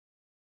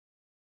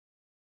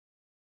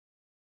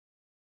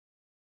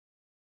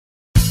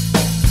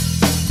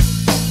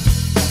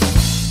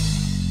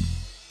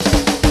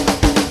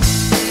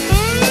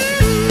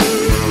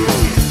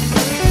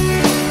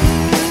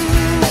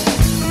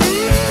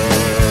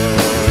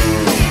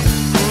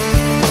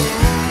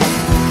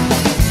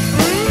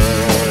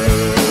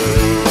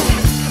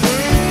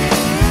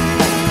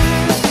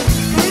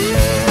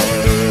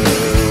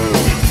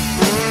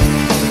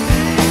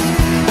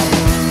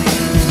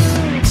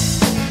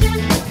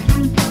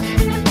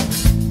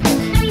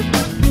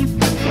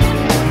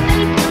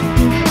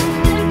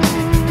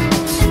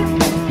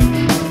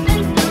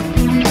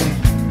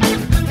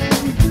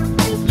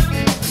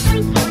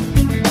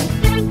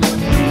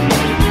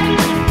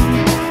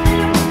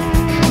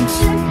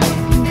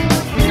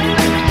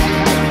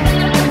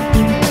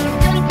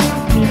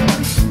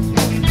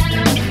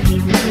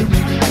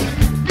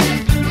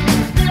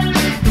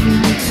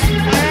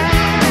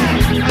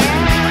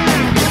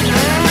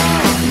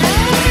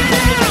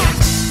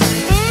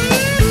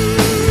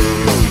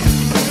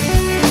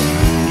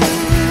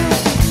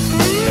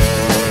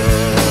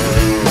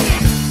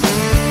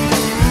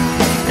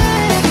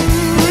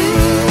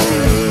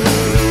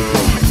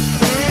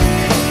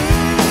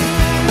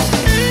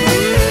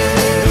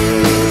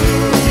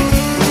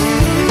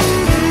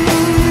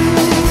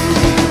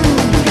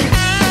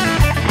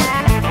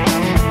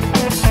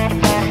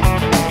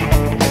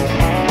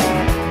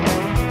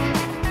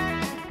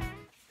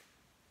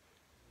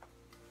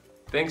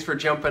Thanks for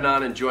jumping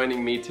on and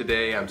joining me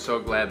today. I'm so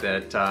glad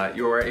that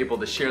you were able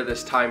to share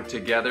this time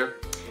together.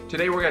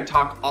 Today we're going to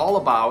talk all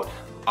about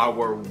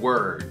our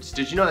words.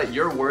 Did you know that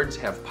your words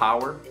have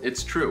power?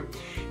 It's true.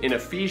 In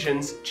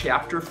Ephesians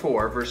chapter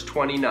 4, verse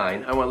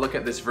 29, I want to look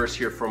at this verse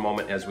here for a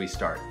moment as we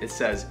start. It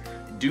says,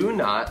 "Do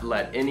not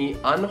let any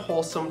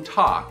unwholesome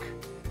talk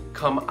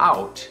come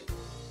out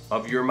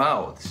of your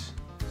mouths."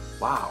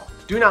 Wow.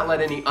 Do not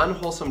let any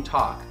unwholesome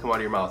talk come out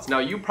of your mouths. Now,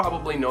 you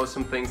probably know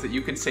some things that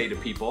you could say to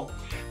people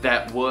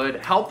that would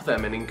help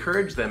them and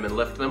encourage them and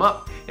lift them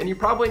up. And you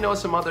probably know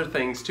some other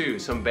things too,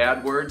 some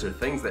bad words or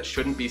things that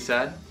shouldn't be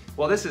said.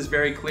 Well, this is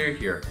very clear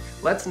here.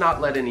 Let's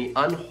not let any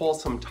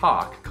unwholesome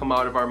talk come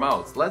out of our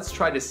mouths. Let's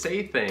try to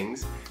say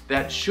things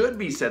that should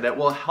be said that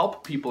will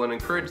help people and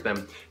encourage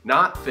them,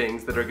 not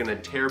things that are going to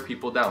tear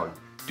people down.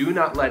 Do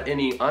not let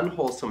any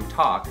unwholesome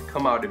talk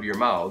come out of your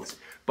mouths,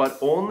 but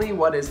only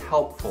what is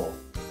helpful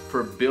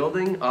for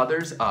building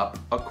others up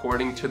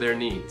according to their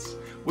needs.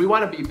 We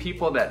want to be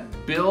people that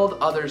build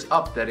others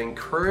up, that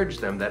encourage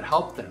them, that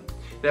help them,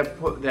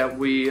 that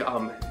we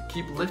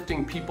keep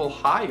lifting people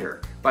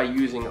higher by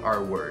using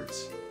our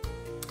words.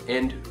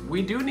 And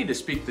we do need to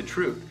speak the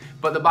truth,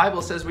 but the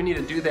Bible says we need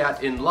to do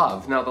that in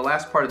love. Now, the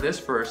last part of this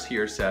verse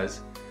here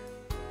says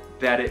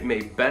that it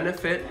may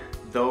benefit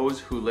those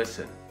who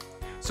listen.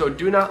 So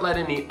do not let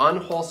any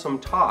unwholesome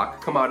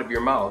talk come out of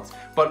your mouths,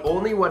 but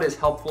only what is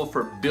helpful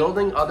for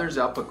building others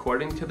up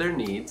according to their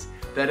needs,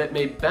 that it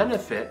may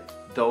benefit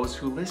those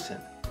who listen.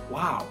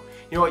 Wow.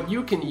 You know what?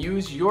 You can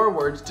use your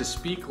words to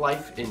speak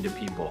life into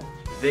people.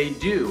 They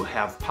do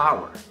have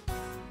power.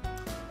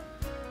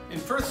 In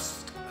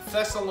 1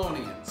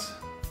 Thessalonians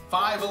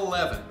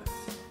 5:11,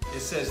 it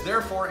says,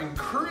 "Therefore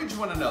encourage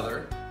one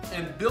another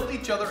and build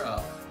each other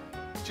up,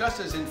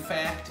 just as in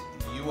fact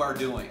you are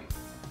doing."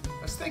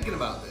 I was thinking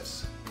about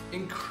this.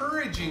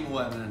 Encouraging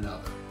one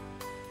another.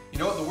 You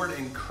know what the word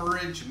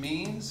encourage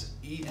means?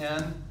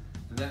 E-N,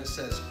 and then it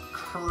says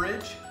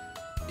courage.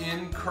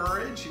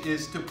 Encourage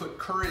is to put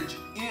courage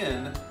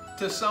in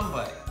to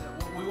somebody.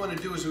 What we want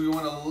to do is we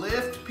want to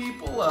lift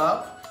people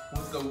up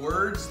with the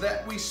words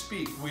that we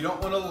speak. We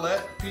don't want to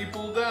let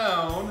people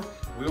down.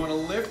 We want to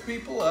lift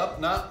people up,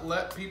 not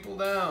let people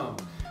down.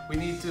 We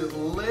need to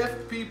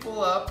lift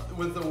people up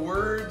with the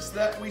words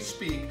that we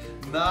speak,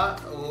 not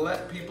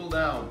let people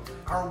down.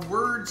 Our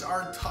words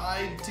are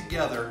tied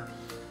together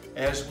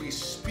as we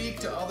speak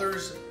to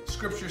others.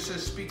 Scripture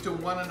says speak to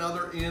one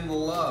another in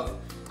love.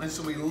 And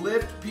so we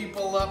lift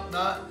people up,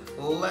 not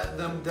let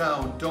them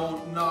down.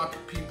 Don't knock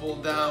people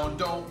down.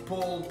 Don't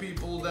pull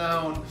people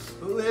down.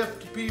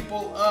 Lift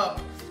people up.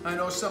 I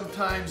know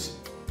sometimes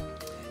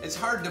it's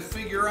hard to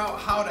figure out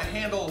how to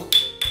handle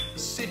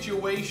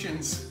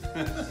situations.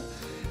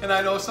 And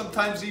I know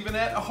sometimes even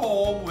at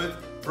home with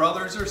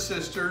brothers or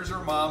sisters or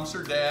moms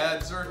or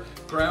dads or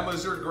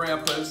grandmas or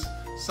grandpas,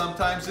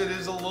 sometimes it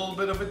is a little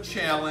bit of a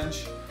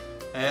challenge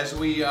as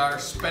we are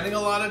spending a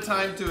lot of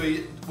time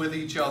with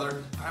each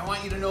other. I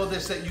want you to know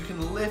this, that you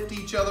can lift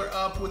each other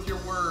up with your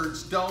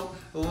words. Don't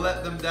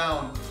let them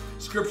down.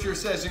 Scripture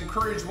says,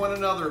 encourage one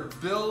another,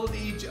 build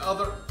each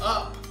other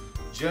up,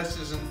 just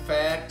as in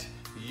fact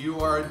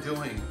you are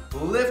doing.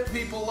 Lift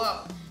people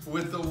up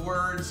with the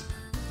words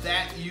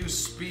that you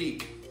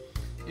speak.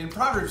 In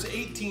Proverbs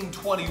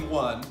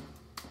 18:21,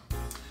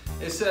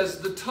 it says,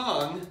 the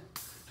tongue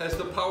has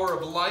the power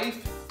of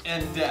life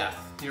and death.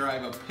 Here I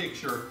have a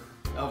picture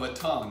of a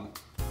tongue.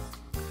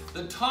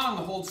 The tongue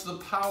holds the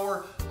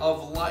power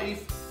of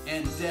life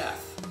and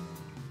death.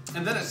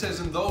 And then it says,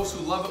 and those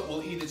who love it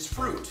will eat its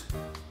fruit.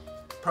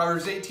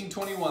 Proverbs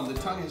 18:21, the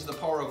tongue has the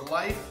power of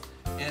life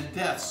and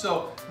death.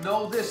 So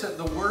know this, that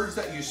the words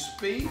that you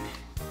speak,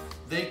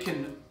 they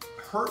can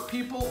hurt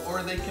people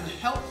or they can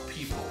help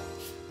people.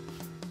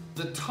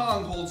 The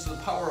tongue holds the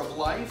power of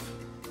life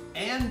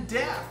and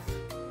death.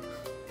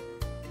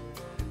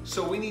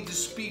 So we need to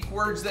speak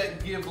words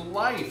that give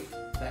life,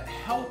 that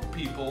help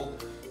people,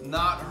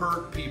 not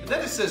hurt people.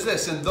 Then it says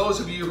this, and those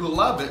of you who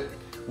love it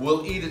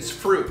will eat its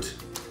fruit.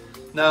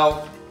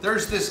 Now,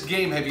 there's this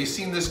game. Have you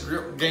seen this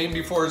game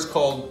before? It's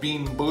called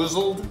Bean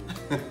Boozled.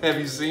 Have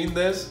you seen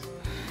this?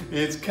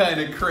 It's kind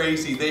of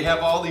crazy. They have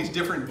all these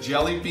different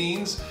jelly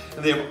beans,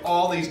 and they have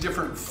all these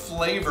different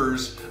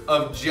flavors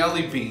of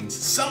jelly beans.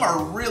 Some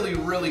are really,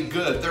 really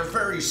good. They're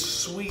very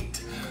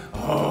sweet.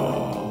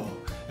 Oh,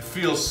 it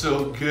feels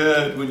so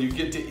good when you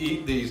get to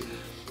eat these.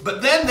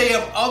 But then they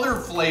have other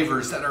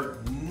flavors that are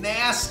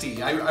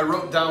nasty. I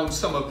wrote down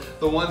some of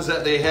the ones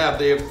that they have.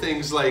 They have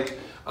things like,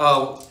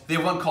 they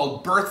have one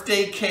called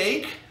birthday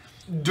cake,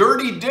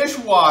 dirty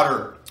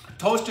dishwater,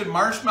 toasted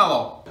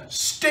marshmallow,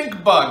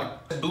 stink bug,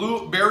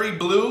 berry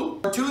blue,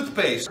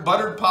 toothpaste,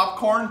 buttered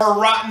popcorn, or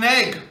rotten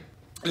egg.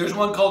 There's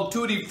one called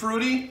Tutti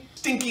Frutti,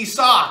 stinky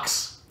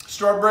socks,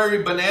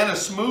 strawberry banana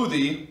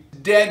smoothie,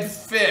 dead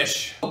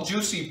fish,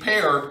 juicy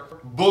pear,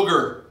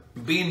 booger,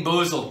 Bean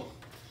Boozled.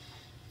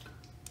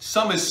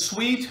 Some is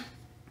sweet,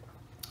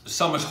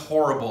 some is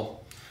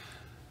horrible.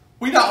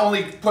 We not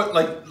only put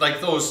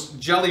like those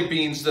jelly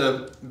beans,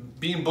 the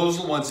bean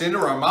boozled once into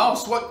our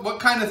mouths, what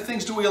kind of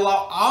things do we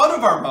allow out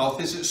of our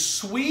mouth? Is it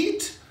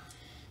sweet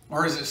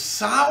or is it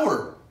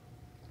sour?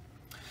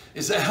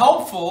 Is it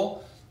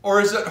helpful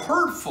or is it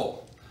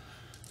hurtful?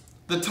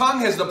 The tongue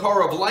has the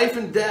power of life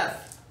and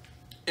death,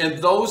 and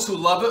those who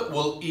love it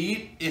will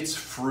eat its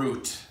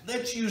fruit.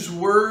 Let's use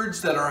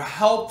words that are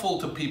helpful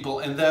to people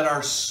and that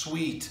are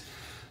sweet.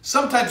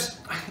 Sometimes,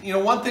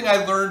 one thing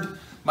I learned,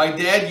 my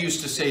dad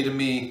used to say to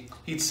me,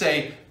 he'd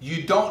say,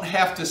 you don't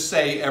have to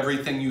say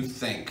everything you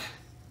think.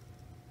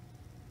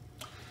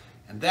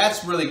 And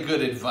that's really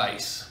good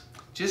advice.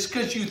 Just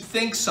because you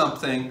think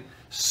something,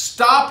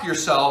 stop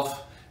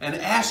yourself and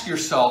ask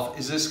yourself,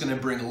 is this going to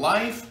bring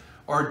life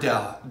or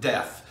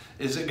death?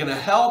 Is it going to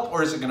help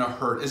or is it going to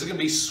hurt? Is it going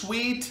to be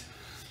sweet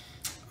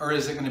or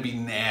is it going to be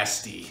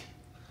nasty?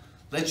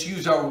 Let's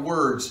use our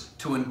words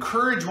to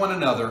encourage one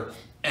another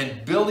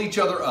and build each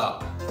other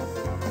up.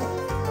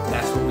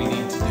 That's what we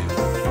need to do.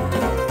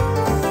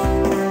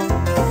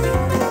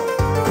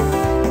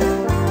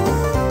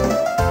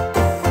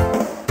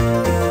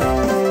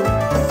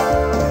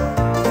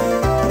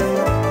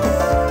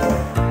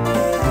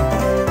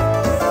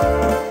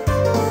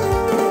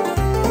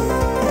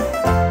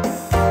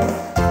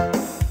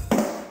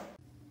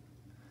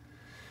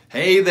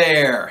 Hey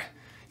there.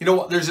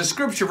 There's a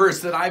scripture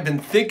verse that I've been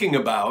thinking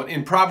about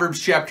in Proverbs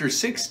chapter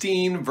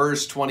 16,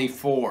 verse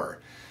 24.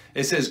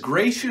 It says,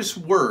 gracious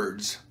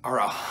words are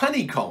a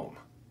honeycomb,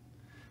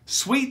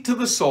 sweet to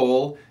the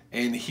soul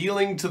and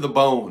healing to the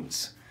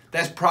bones.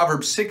 That's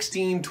Proverbs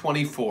 16,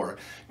 24.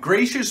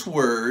 Gracious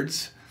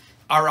words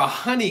are a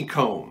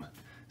honeycomb,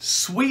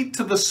 sweet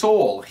to the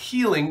soul,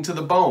 healing to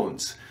the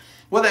bones.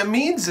 What that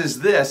means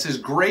is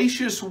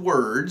gracious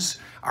words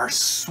are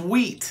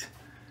sweet.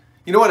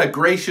 You know what a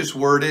gracious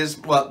word is?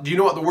 Well, do you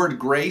know what the word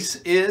grace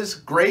is?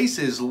 Grace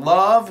is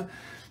love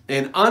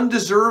and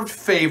undeserved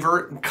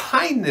favor and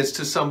kindness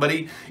to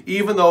somebody,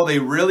 even though they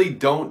really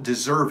don't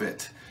deserve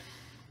it.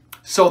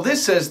 So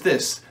this says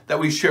that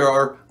we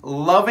share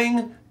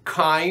loving,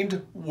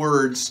 kind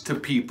words to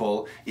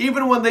people,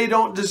 even when they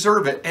don't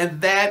deserve it.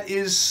 And that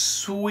is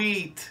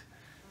sweet.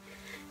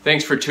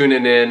 Thanks for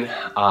tuning in.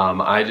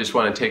 I just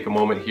want to take a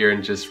moment here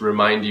and just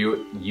remind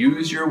you,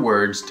 use your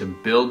words to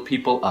build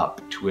people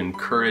up, to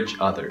encourage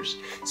others.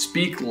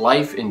 Speak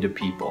life into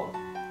people,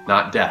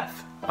 not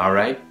death, all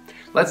right?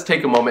 Let's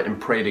take a moment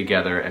and pray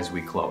together as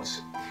we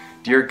close.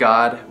 Dear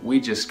God, we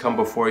just come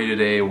before you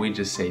today and we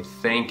just say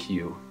thank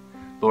you,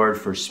 Lord,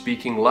 for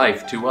speaking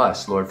life to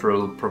us, Lord,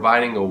 for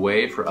providing a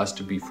way for us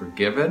to be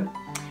forgiven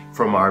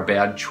from our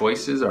bad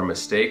choices, our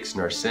mistakes,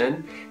 and our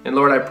sin. And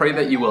Lord, I pray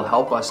that you will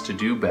help us to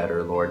do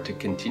better, Lord, to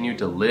continue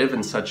to live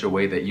in such a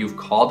way that you've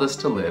called us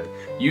to live,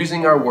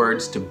 using our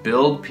words to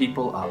build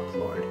people up,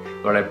 Lord.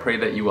 Lord, I pray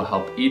that you will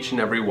help each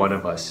and every one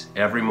of us,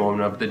 every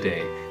moment of the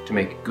day, to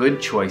make good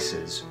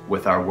choices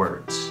with our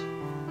words.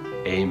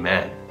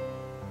 Amen.